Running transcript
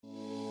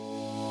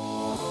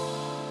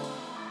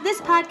This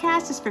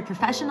podcast is for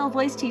professional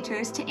voice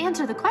teachers to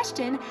answer the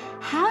question,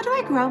 how do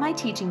I grow my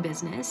teaching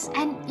business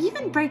and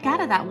even break out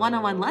of that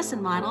one-on-one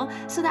lesson model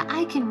so that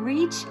I can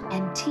reach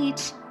and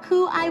teach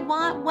who I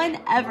want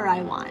whenever I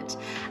want.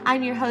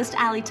 I'm your host,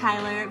 Allie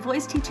Tyler,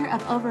 voice teacher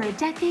of over a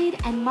decade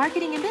and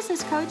marketing and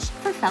business coach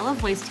for fellow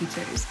voice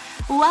teachers.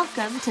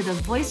 Welcome to the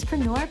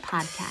Voicepreneur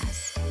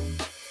Podcast.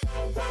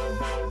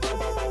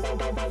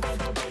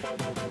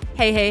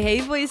 Hey,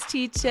 voice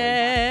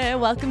teacher.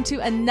 Welcome to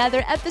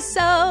another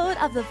episode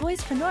of the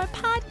Voicepreneur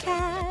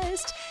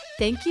Podcast.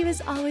 Thank you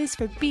as always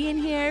for being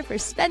here, for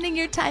spending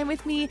your time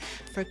with me,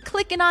 for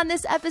clicking on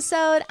this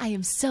episode. I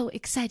am so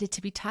excited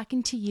to be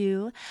talking to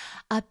you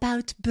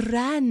about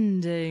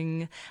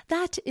branding.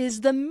 That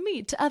is the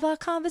meat of our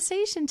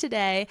conversation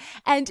today.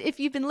 And if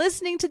you've been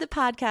listening to the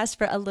podcast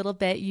for a little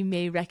bit, you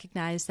may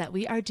recognize that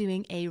we are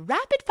doing a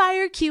rapid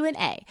fire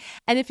Q&A.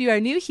 And if you are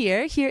new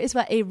here, here is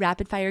what a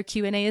rapid fire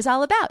Q&A is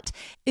all about.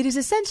 It is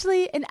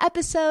essentially an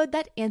episode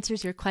that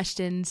answers your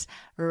questions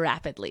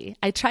rapidly.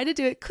 I try to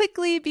do it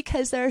quickly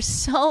because there are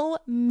so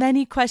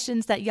many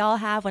questions that y'all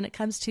have when it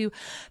comes to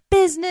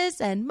business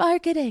and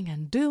marketing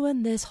and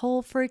doing this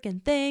whole freaking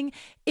thing.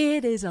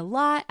 It is a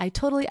lot. I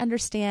totally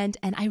understand.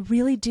 And I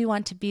really do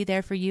want to be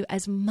there for you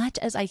as much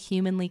as I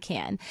humanly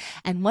can.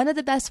 And one of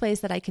the best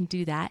ways that I can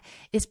do that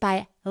is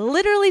by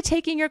literally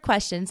taking your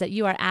questions that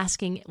you are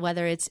asking,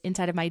 whether it's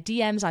inside of my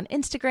DMs on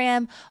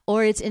Instagram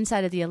or it's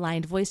inside of the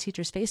Aligned Voice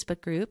Teachers Facebook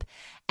group,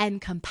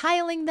 and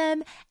compiling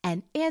them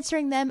and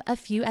answering them a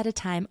few at a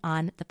time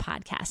on the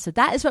podcast. So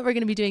that is what we're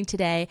going to be doing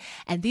today.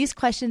 And these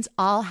questions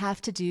all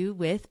have to do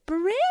with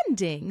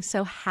branding.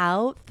 So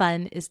how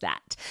fun is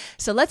that?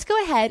 So let's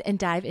go ahead and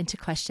dive into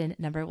question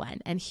number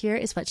one. And here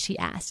is what she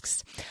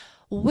asks.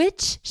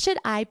 Which should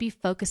I be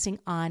focusing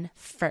on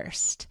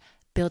first?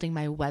 Building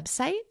my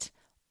website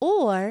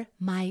or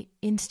my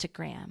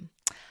Instagram?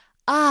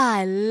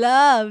 I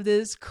love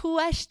this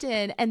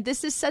question. And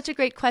this is such a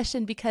great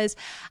question because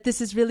this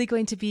is really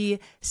going to be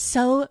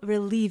so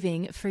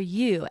relieving for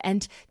you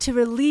and to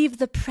relieve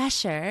the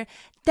pressure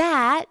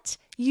that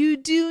you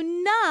do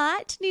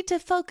not need to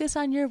focus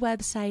on your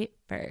website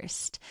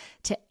first.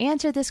 To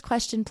answer this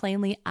question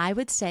plainly, I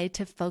would say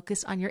to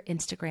focus on your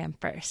Instagram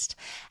first.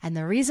 And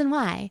the reason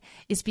why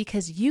is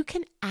because you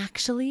can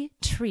actually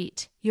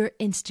treat your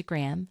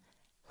Instagram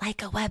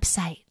like a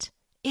website.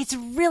 It's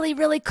really,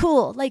 really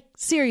cool. Like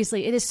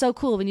seriously, it is so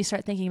cool when you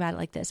start thinking about it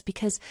like this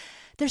because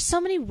there's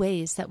so many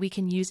ways that we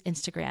can use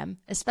Instagram,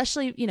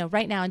 especially,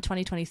 right now in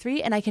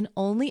 2023. And I can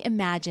only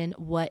imagine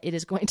what it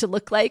is going to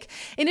look like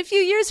in a few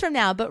years from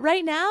now. But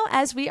right now,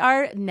 as we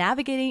are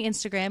navigating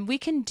Instagram, we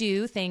can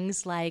do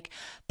things like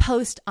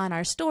post on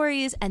our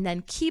stories and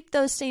then keep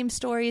those same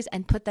stories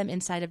and put them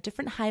inside of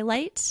different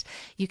highlights.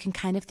 You can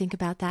kind of think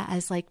about that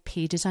as like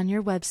pages on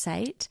your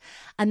website.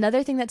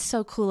 Another thing that's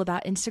so cool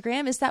about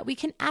Instagram is that we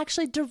can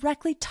actually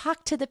directly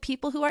talk to the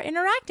people who are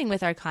interacting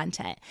with our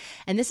content.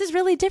 And this is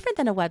really different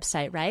than a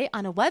website, right?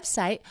 On a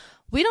website,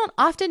 we don't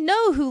often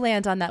know who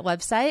lands on that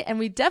website, and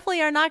we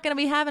definitely are not going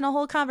to be having a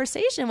whole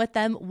conversation with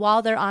them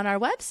while they're on our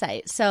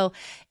website. So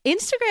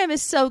Instagram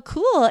is so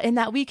cool in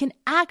that we can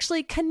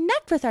actually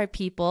connect with our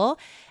people.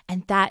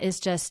 And that is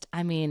just,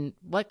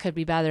 what could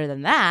be better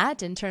than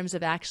that in terms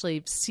of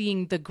actually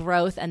seeing the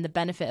growth and the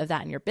benefit of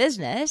that in your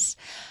business?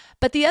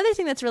 But the other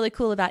thing that's really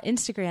cool about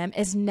Instagram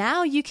is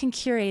now you can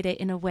curate it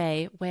in a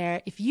way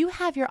where if you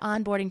have your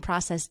onboarding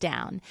process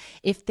down,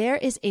 if there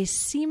is a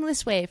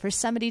seamless way for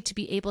somebody to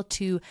be able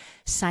to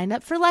sign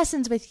up for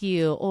lessons with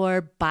you or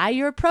buy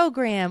your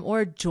program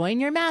or join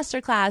your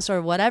masterclass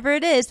or whatever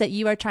it is that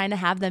you are trying to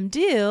have them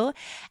do,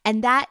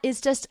 and that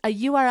is just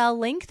a URL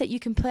link that you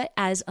can put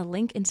as a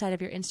link inside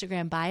of your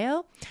Instagram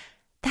bio,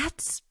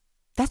 that's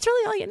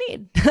really all you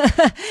need.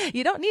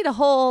 You don't need a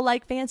whole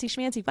fancy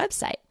schmancy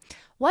website.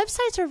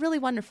 Websites are really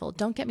wonderful,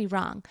 don't get me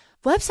wrong.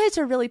 Websites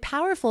are really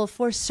powerful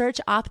for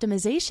search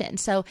optimization.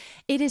 So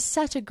it is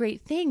such a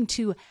great thing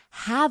to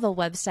have a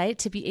website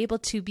to be able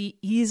to be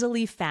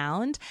easily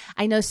found.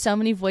 I know so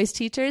many voice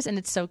teachers, and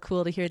it's so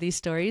cool to hear these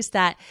stories,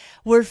 that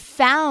were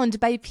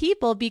found by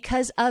people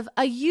because of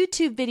a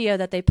YouTube video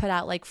that they put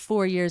out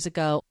 4 years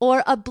ago,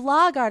 or a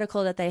blog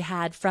article that they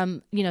had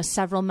from,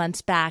 several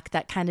months back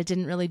that kind of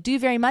didn't really do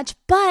very much.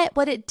 But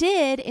what it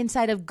did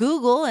inside of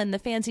Google and the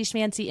fancy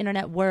schmancy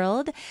internet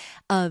world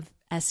of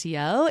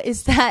SEO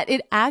is that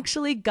it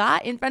actually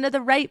got in front of the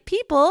right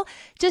people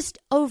just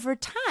over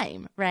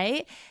time,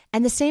 right?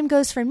 And the same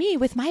goes for me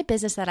with my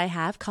business that I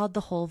have called The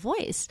Whole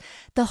Voice.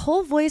 The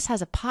Whole Voice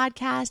has a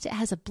podcast, it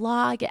has a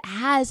blog, it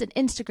has an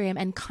Instagram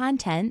and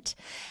content.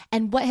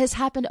 And what has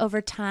happened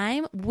over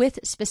time with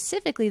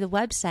specifically the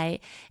website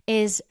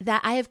is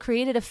that I have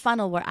created a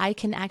funnel where I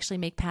can actually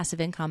make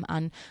passive income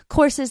on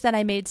courses that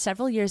I made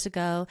several years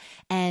ago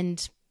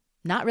and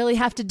not really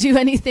have to do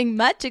anything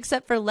much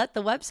except for let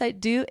the website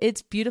do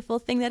its beautiful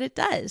thing that it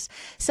does.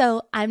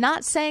 So I'm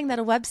not saying that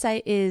a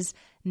website is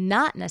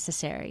not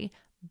necessary,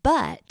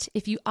 But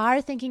if you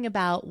are thinking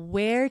about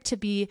where to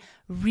be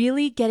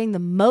really getting the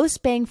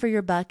most bang for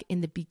your buck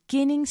in the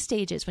beginning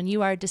stages, when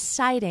you are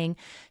deciding,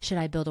 should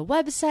I build a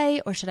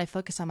website or should I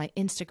focus on my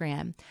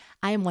Instagram?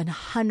 I am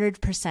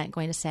 100%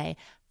 going to say,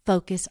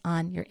 focus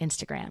on your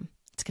Instagram.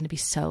 It's going to be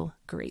so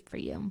great for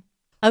you.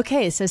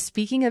 Okay, so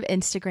speaking of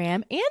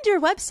Instagram and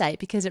your website,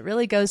 because it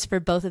really goes for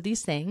both of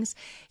these things,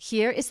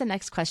 here is the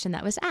next question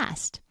that was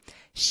asked.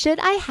 Should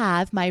I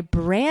have my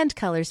brand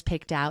colors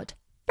picked out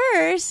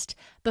first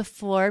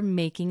before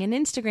making an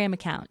Instagram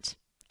account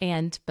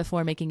and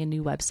before making a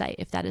new website,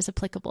 if that is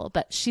applicable?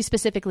 But she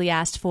specifically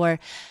asked for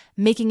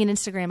making an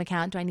Instagram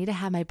account. Do I need to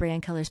have my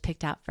brand colors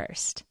picked out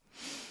first?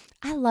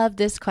 I love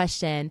this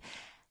question.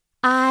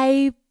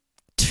 I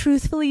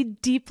truthfully,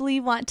 deeply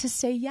want to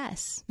say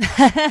yes.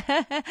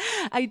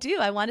 I do.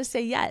 I want to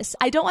say yes.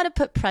 I don't want to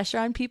put pressure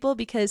on people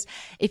because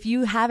if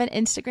you have an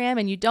Instagram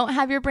and you don't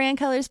have your brand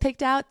colors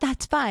picked out,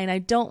 that's fine. I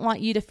don't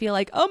want you to feel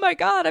like, oh my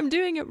God, I'm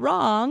doing it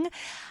wrong.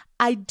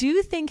 I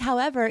do think,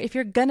 however, if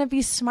you're going to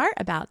be smart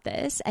about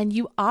this and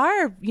you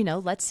are,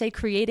 let's say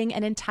creating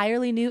an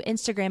entirely new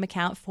Instagram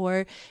account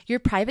for your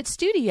private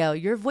studio,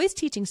 your voice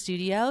teaching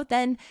studio,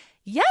 then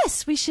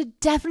yes, we should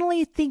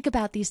definitely think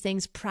about these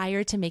things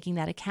prior to making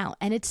that account.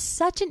 And it's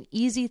such an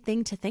easy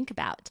thing to think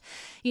about.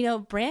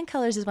 Brand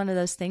colors is one of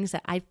those things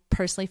that I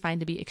personally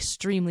find to be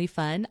extremely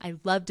fun. I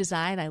love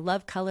design. I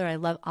love color. I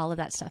love all of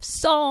that stuff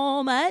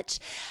so much.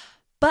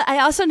 But I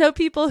also know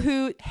people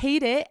who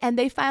hate it and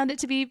they found it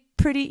to be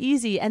pretty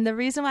easy. And the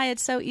reason why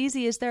it's so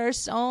easy is there are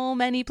so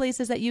many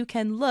places that you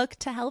can look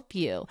to help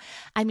you.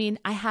 I mean,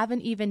 I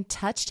haven't even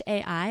touched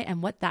AI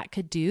and what that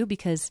could do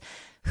because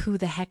who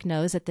the heck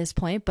knows at this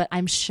point, but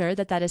I'm sure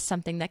that that is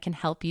something that can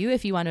help you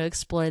if you want to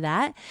explore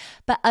that.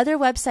 But other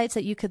websites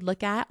that you could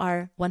look at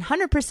are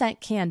 100%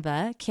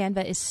 Canva.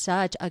 Canva is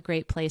such a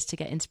great place to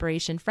get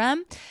inspiration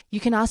from.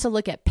 You can also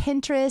look at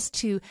Pinterest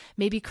to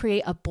maybe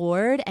create a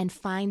board and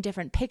find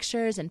different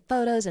pictures and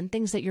photos and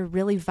things that you're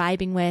really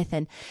vibing with,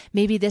 and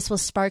maybe this will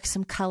spark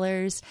some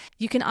colors.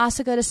 You can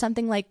also go to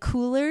something like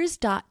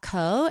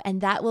coolors.co,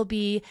 and that will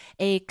be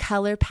a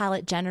color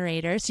palette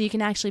generator. So you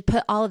can actually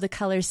put all of the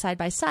colors side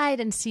by side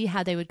and see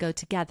how they would go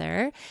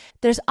together.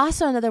 There's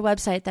also another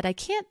website that I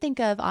can't think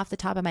of off the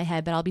top of my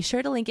head, but I'll be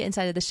sure to link it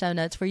inside of the show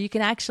notes, where you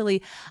can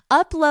actually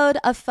upload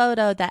a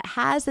photo that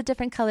has the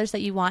different colors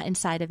that you want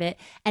inside of it,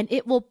 and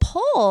it will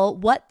pull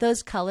what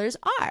those colors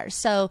are.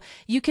 So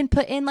you can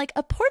put in like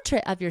a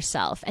portrait of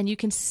yourself and you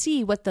can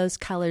see what those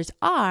colors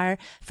are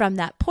from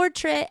that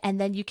portrait, and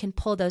then you can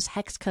pull those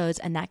hex codes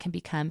and that can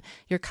become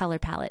your color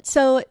palette.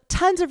 So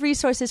tons of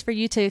resources for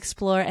you to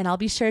explore, and I'll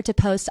be sure to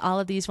post all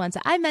of these ones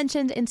that I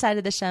mentioned inside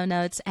of the show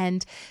notes.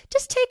 And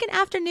just take an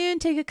afternoon,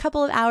 take a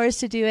couple of hours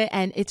to do it.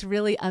 And it's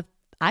really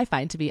I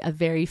find to be a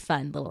very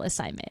fun little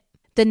assignment.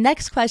 The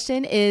next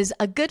question is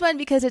a good one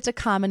because it's a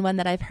common one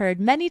that I've heard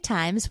many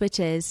times,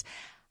 which is,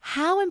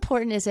 how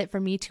important is it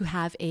for me to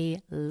have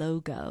a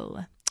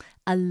logo?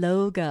 A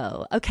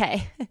logo.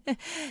 Okay.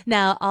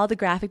 Now, all the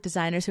graphic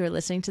designers who are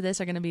listening to this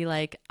are going to be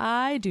like,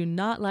 I do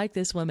not like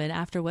this woman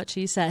after what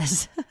she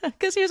says.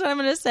 Because here's what I'm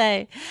going to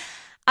say.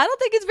 I don't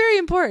think it's very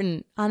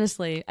important,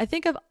 honestly. I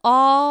think of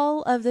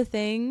all of the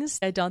things,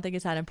 I don't think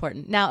it's that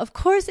important. Now, of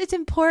course, it's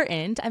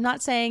important. I'm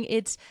not saying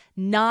it's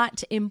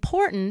not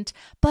important,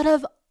 but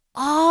of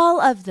all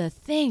of the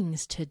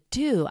things to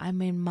do, I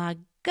mean, my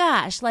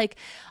gosh, like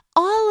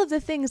all of the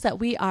things that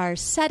we are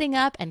setting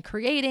up and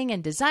creating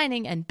and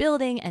designing and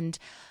building and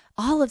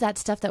all of that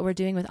stuff that we're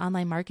doing with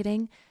online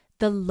marketing,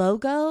 the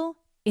logo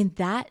in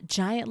that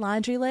giant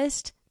laundry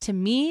list, to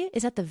me,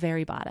 is at the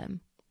very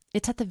bottom.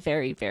 It's at the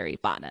very, very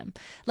bottom.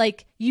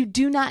 Like, you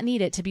do not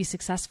need it to be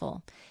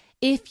successful.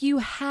 If you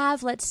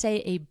have, let's say,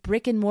 a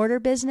brick and mortar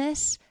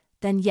business,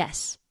 then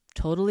yes,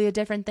 totally a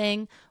different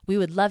thing. We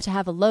would love to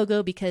have a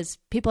logo because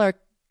people are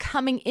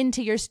coming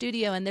into your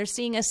studio and they're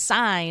seeing a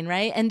sign,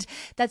 right? And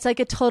that's like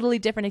a totally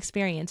different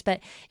experience. But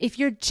if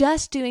you're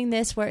just doing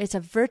this where it's a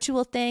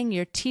virtual thing,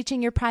 you're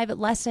teaching your private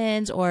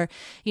lessons, or,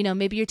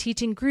 maybe you're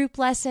teaching group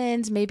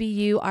lessons, maybe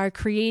you are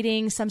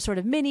creating some sort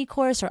of mini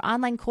course or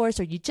online course,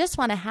 or you just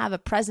want to have a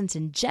presence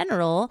in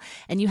general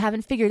and you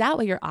haven't figured out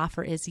what your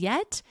offer is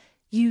yet,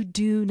 you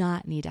do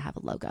not need to have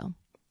a logo.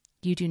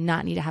 You do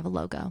not need to have a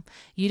logo.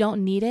 You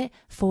don't need it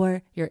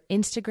for your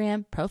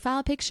Instagram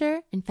profile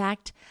picture. In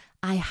fact,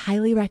 I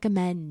highly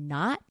recommend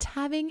not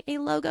having a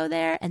logo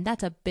there. And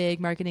that's a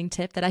big marketing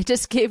tip that I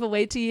just gave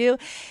away to you.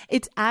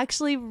 It's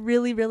actually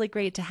really, really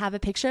great to have a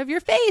picture of your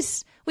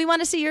face. We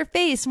want to see your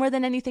face more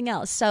than anything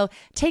else. So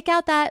take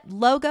out that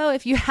logo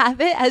if you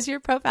have it as your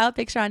profile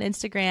picture on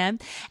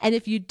Instagram. And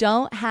if you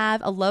don't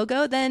have a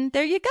logo, then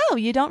there you go.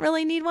 You don't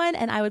really need one.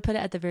 And I would put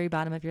it at the very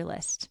bottom of your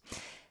list.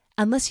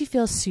 Unless you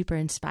feel super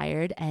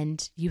inspired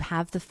and you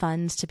have the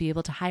funds to be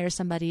able to hire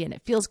somebody and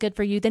it feels good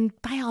for you, then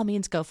by all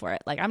means go for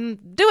it. Like,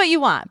 do what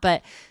you want,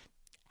 but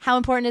how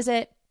important is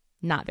it?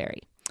 Not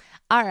very.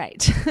 All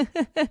right.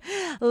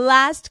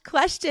 Last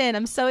question.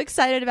 I'm so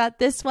excited about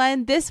this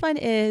one. This one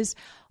is,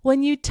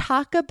 when you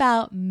talk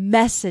about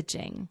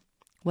messaging,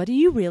 what do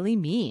you really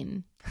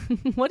mean?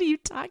 What are you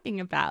talking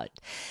about?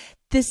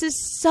 This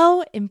is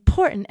so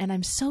important. And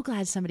I'm so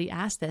glad somebody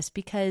asked this,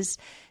 because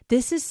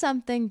this is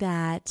something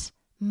that,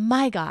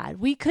 my God,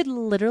 we could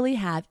literally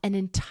have an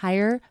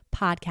entire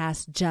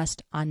podcast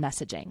just on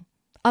messaging.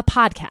 A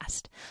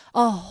podcast,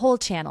 a whole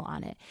channel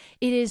on it.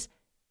 It is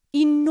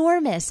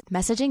enormous.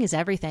 Messaging is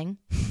everything.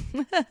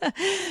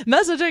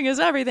 Messaging is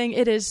everything.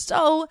 It is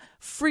so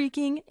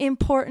freaking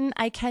important.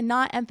 I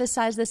cannot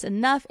emphasize this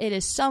enough. It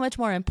is so much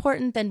more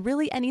important than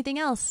really anything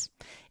else.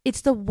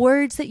 It's the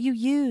words that you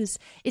use.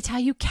 It's how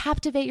you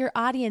captivate your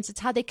audience. It's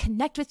how they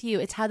connect with you.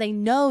 It's how they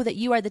know that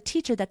you are the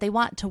teacher that they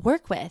want to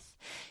work with.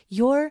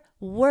 Your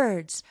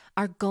words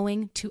are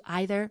going to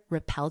either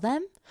repel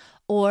them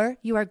or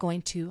you are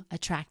going to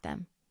attract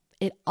them.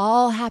 It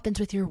all happens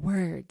with your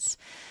words.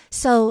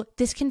 So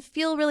this can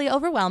feel really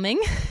overwhelming.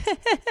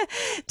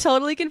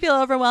 Totally can feel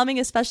overwhelming,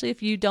 especially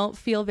if you don't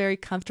feel very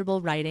comfortable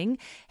writing.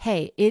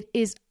 Hey, it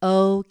is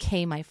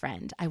okay, my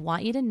friend. I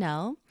want you to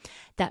know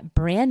that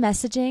brand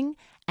messaging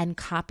and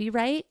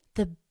copyright,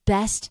 the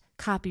best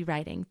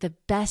copywriting, the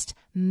best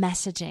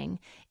messaging,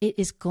 it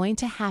is going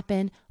to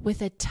happen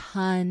with a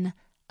ton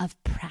of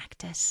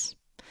practice.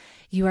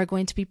 You are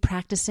going to be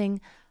practicing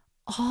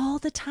all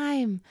the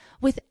time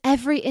with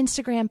every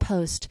Instagram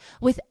post,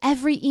 with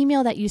every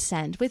email that you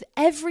send, with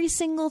every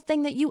single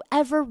thing that you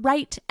ever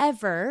write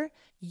ever.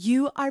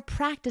 You are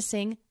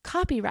practicing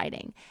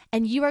copywriting,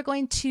 and you are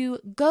going to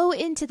go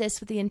into this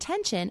with the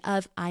intention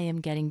of, I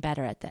am getting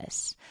better at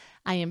this.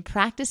 I am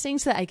practicing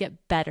so that I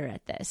get better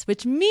at this,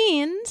 which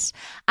means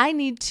I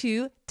need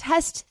to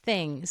test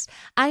things.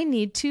 I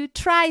need to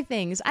try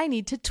things. I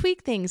need to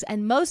tweak things.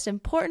 And most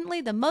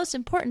importantly, the most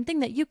important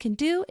thing that you can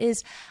do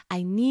is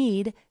I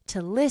need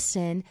to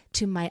listen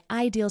to my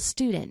ideal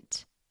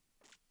student.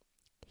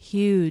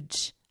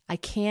 Huge. I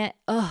can't,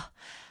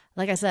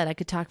 like I said, I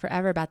could talk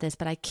forever about this,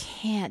 but I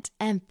can't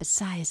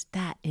emphasize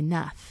that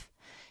enough.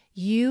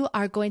 You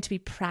are going to be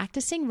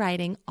practicing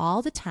writing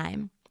all the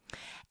time.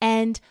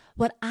 And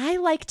what I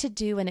like to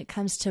do when it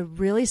comes to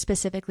really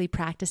specifically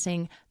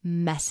practicing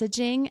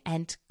messaging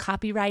and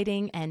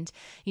copywriting and,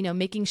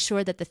 making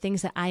sure that the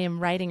things that I am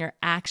writing are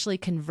actually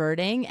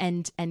converting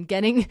and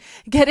getting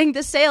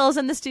the sales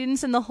and the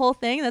students and the whole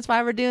thing, that's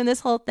why we're doing this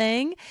whole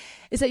thing,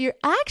 is that you're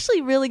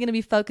actually really going to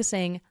be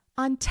focusing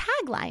on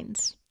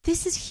taglines.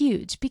 This is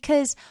huge,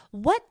 because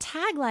what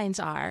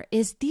taglines are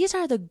is these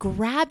are the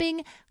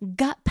grabbing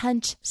gut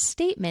punch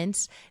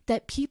statements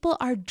that people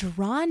are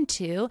drawn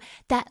to,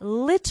 that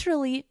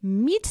literally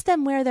meets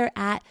them where they're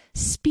at,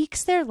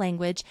 speaks their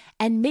language,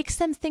 and makes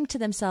them think to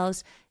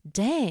themselves,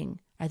 dang,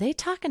 are they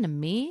talking to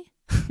me?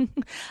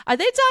 Are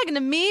they talking to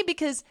me?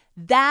 Because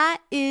that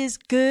is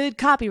good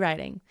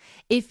copywriting.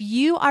 If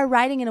you are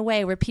writing in a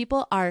way where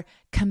people are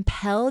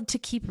compelled to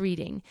keep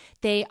reading,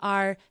 they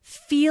are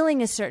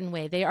feeling a certain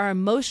way, they are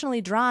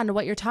emotionally drawn to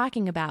what you're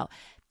talking about,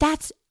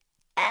 that's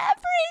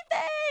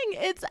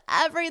everything. It's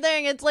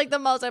everything. It's like the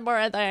most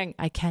important thing.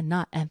 I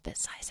cannot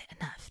emphasize it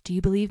enough. Do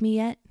you believe me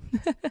yet?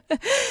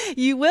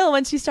 You will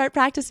once you start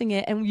practicing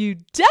it, and you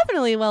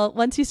definitely will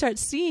once you start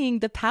seeing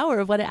the power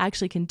of what it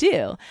actually can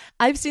do.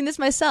 I've seen this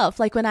myself,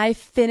 like when I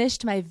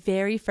finished my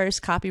very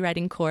first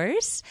copywriting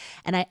course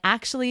and I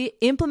actually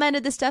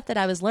implemented the stuff that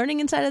I was learning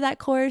inside of that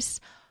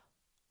course.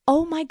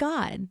 Oh my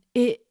God,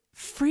 it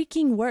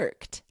freaking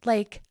worked.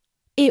 Like,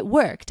 it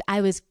worked.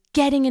 I was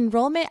getting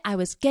enrollment, I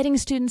was getting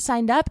students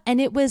signed up,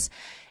 and it was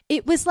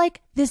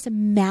like this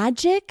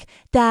magic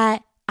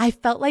that I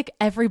felt like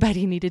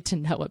everybody needed to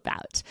know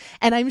about.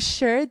 And I'm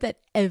sure that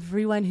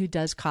everyone who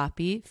does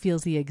copy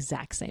feels the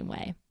exact same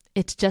way.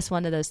 It's just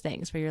one of those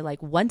things where you're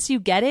like, once you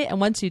get it and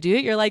once you do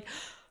it, you're like,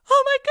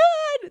 oh my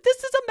God, this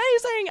is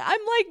amazing. I'm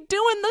like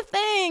doing the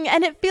thing.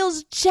 And it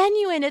feels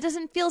genuine. It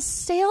doesn't feel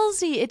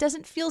salesy. It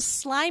doesn't feel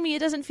slimy. It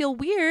doesn't feel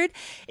weird.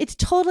 It's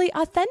totally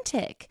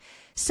authentic.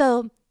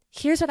 So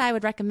here's what I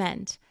would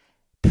recommend.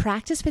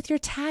 Practice with your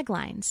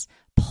taglines.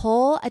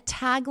 Pull a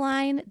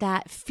tagline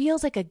that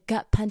feels like a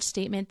gut punch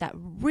statement that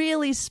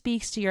really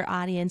speaks to your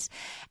audience,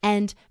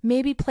 and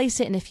maybe place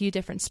it in a few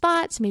different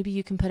spots. Maybe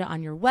you can put it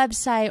on your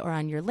website or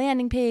on your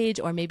landing page,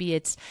 or maybe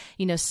it's,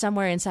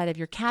 somewhere inside of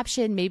your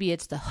caption. Maybe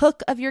it's the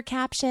hook of your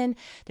caption.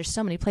 There's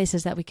so many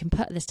places that we can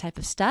put this type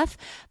of stuff,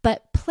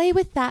 but play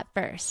with that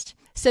first.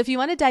 So if you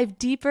want to dive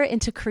deeper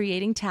into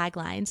creating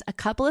taglines, a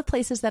couple of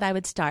places that I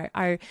would start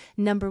are,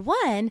 number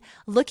one,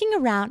 looking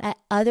around at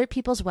other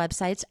people's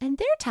websites and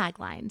their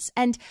taglines,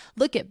 and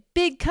look at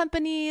big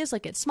companies,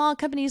 look at small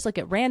companies, look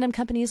at random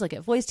companies, look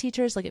at voice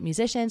teachers, look at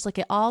musicians, look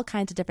at all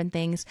kinds of different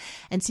things,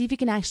 and see if you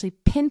can actually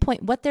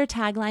pinpoint what their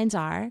taglines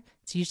are.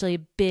 It's usually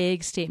a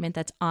big statement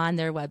that's on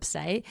their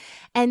website,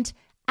 and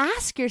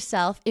ask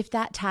yourself if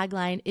that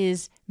tagline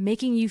is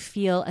making you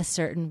feel a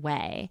certain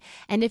way.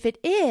 And if it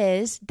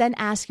is, then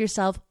ask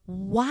yourself,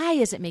 why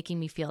is it making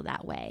me feel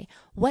that way?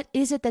 What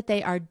is it that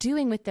they are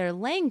doing with their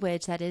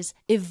language that is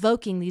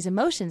evoking these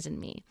emotions in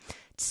me?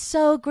 it's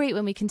so great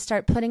when we can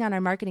start putting on our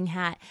marketing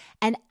hat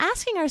and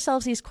asking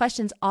ourselves these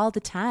questions all the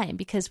time,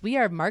 because we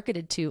are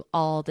marketed to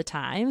all the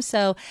time.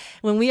 So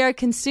when we are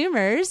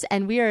consumers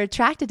and we are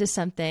attracted to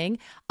something,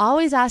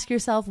 always ask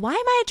yourself, why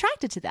am I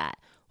attracted to that?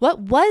 What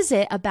was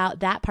it about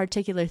that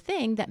particular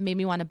thing that made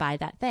me want to buy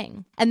that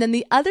thing? And then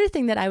the other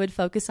thing that I would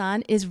focus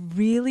on is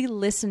really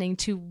listening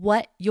to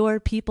what your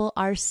people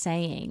are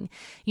saying.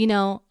 You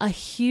know, a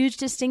huge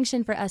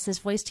distinction for us as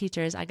voice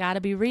teachers, I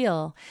gotta be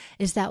real,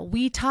 is that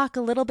we talk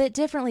a little bit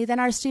differently than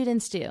our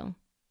students do.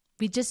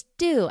 We just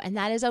do. And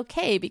that is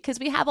okay, because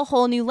we have a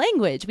whole new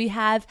language. We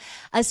have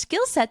a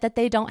skill set that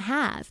they don't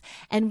have.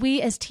 And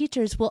we as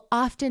teachers will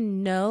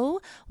often know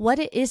what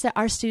it is that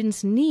our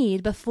students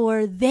need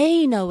before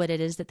they know what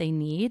it is that they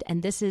need.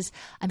 And this is,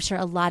 I'm sure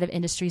a lot of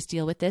industries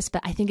deal with this,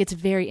 but I think it's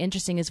very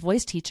interesting as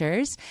voice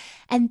teachers.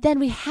 And then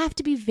we have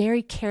to be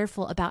very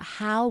careful about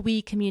how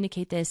we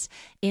communicate this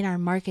in our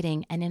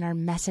marketing and in our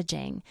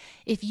messaging.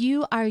 If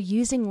you are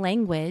using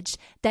language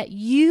that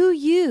you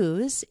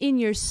use in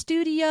your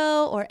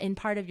studio or in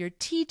part of your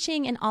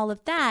teaching and all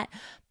of that,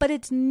 but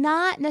it's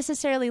not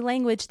necessarily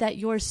language that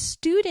your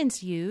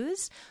students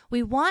use,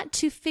 we want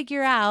to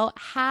figure out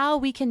how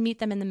we can meet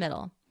them in the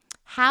middle.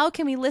 How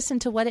can we listen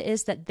to what it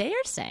is that they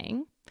are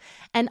saying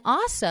and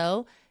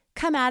also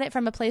come at it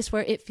from a place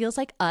where it feels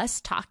like us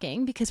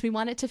talking, because we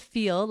want it to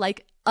feel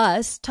like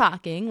us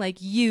talking, like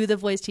you, the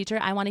voice teacher.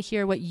 I want to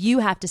hear what you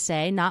have to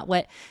say, not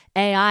what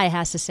AI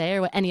has to say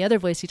or what any other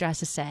voice teacher has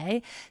to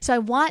say. So I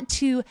want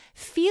to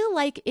feel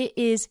like it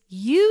is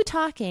you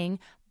talking,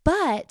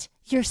 but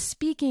you're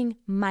speaking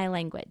my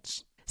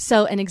language.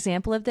 So an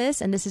example of this,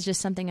 and this is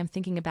just something I'm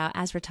thinking about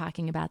as we're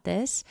talking about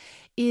this,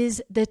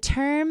 is the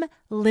term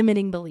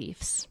limiting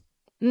beliefs.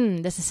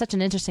 This is such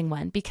an interesting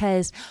one,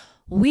 because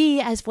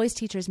we as voice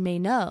teachers may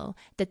know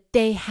that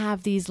they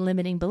have these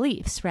limiting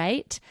beliefs,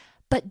 right?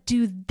 But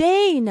do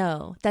they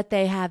know that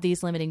they have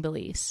these limiting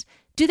beliefs?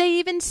 Do they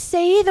even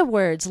say the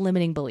words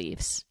limiting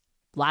beliefs?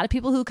 A lot of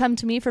people who come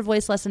to me for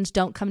voice lessons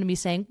don't come to me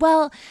saying,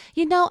 well,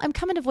 you know, I'm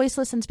coming to voice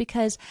lessons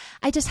because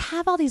I just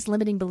have all these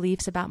limiting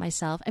beliefs about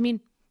myself. I mean,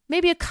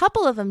 maybe a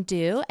couple of them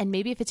do. And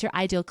maybe if it's your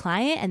ideal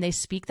client and they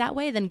speak that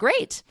way, then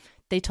great.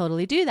 They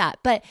totally do that.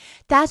 But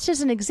that's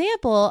just an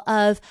example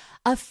of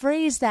a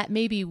phrase that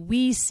maybe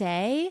we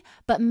say,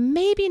 but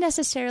maybe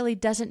necessarily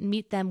doesn't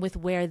meet them with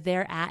where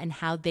they're at and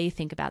how they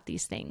think about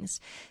these things.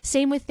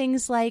 Same with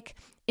things like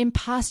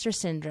imposter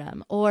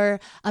syndrome, or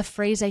a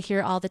phrase I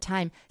hear all the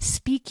time,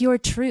 speak your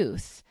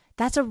truth.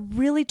 That's a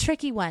really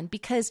tricky one,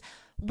 because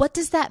what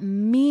does that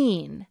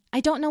mean? I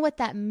don't know what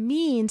that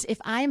means if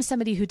I am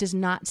somebody who does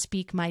not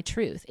speak my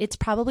truth. It's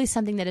probably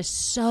something that is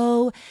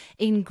so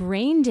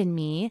ingrained in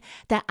me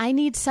that I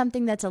need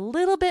something that's a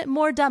little bit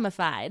more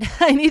dumbified.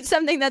 I need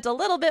something that's a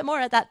little bit more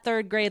at that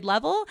 3rd grade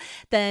level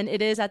than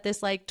it is at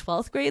this like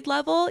 12th grade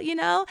level, you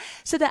know,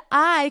 so that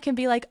I can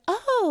be like,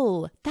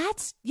 oh,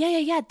 that's,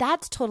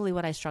 that's totally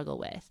what I struggle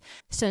with.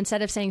 So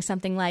instead of saying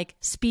something like,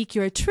 speak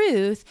your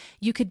truth,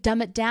 you could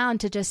dumb it down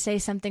to just say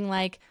something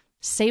like,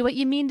 say what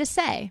you mean to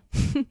say,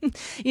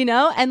 you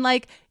know, and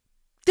like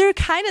they're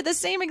kind of the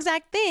same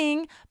exact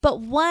thing,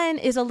 but one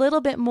is a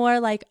little bit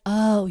more like,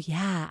 oh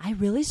yeah, I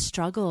really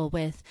struggle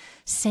with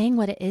saying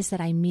what it is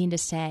that I mean to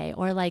say,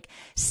 or like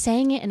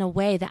saying it in a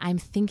way that I'm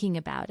thinking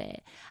about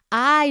it.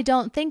 I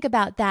don't think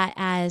about that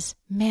as,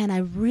 man, I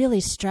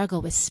really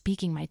struggle with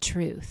speaking my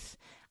truth.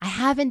 I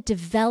haven't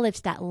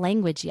developed that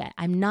language yet.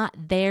 I'm not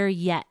there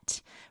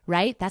yet,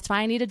 right? That's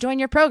why I need to join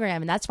your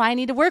program, and that's why I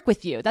need to work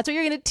with you. That's what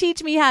you're going to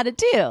teach me how to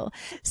do.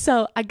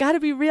 So I got to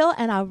be real,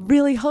 and I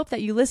really hope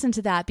that you listen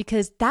to that,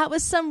 because that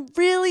was some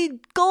really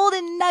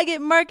golden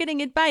nugget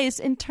marketing advice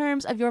in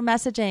terms of your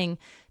messaging.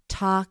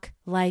 Talk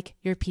like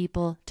your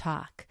people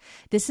talk.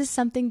 This is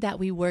something that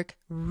we work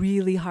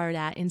really hard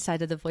at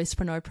inside of the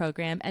Voicepreneur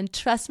program. And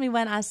trust me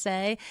when I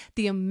say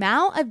the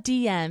amount of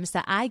DMs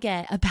that I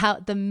get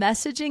about the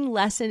messaging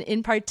lesson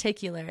in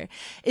particular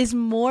is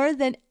more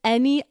than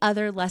any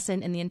other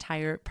lesson in the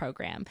entire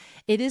program.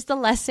 It is the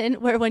lesson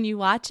where when you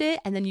watch it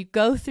and then you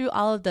go through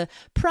all of the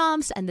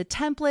prompts and the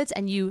templates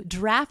and you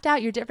draft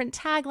out your different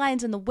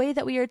taglines and the way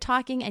that we are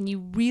talking, and you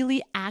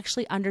really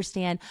actually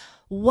understand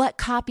what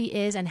copy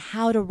is and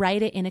how to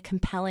write it in a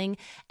compelling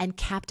and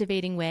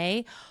captivating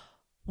way.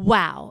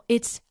 Wow,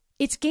 it's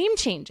game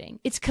changing.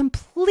 It's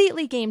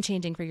completely game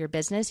changing for your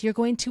business. You're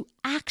going to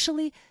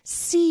actually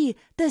see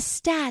the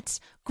stats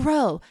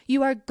grow.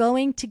 You are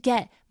going to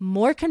get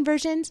more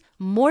conversions,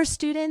 more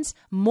students,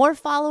 more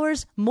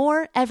followers,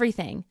 more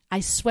everything.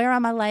 I swear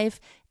on my life,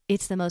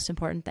 it's the most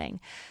important thing.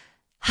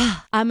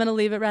 I'm going to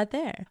leave it right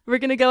there. We're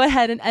going to go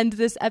ahead and end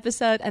this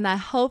episode, and I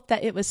hope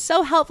that it was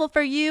so helpful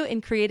for you in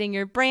creating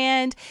your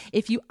brand.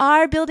 If you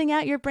are building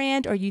out your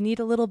brand, or you need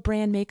a little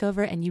brand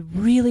makeover and you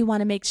really want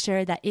to make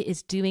sure that it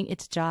is doing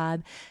its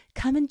job,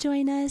 come and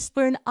join us.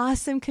 We're an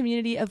awesome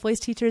community of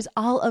voice teachers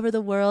all over the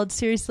world.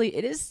 Seriously,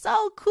 it is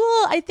so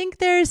cool. I think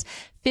there's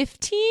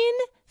 15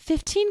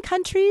 15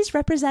 countries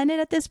represented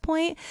at this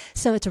point.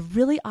 So it's a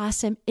really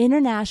awesome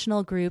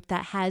international group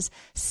that has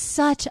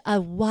such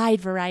a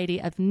wide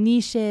variety of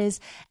niches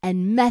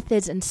and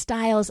methods and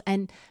styles.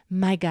 And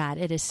my God,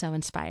 it is so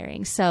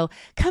inspiring. So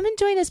come and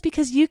join us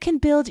because you can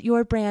build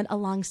your brand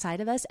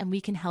alongside of us and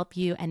we can help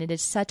you. And it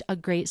is such a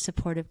great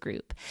supportive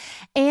group.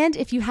 And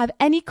if you have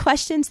any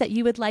questions that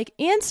you would like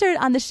answered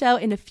on the show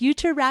in a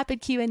future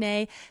rapid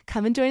Q&A,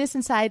 come and join us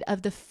inside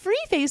of the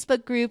free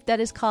Facebook group that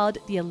is called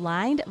the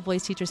Aligned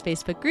Voice Teachers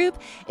Facebook group.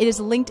 It is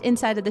linked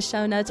inside of the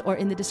show notes or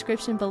in the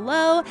description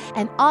below.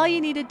 And all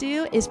you need to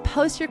do is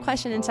post your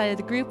question inside of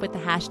the group with the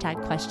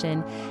hashtag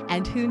question.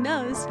 And who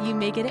knows, you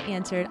may get it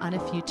answered on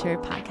a future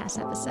podcast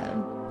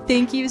episode.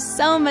 Thank you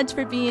so much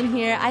for being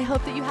here. I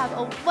hope that you have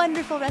a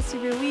wonderful rest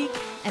of your week,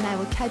 and I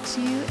will catch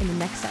you in the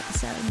next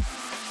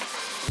episode.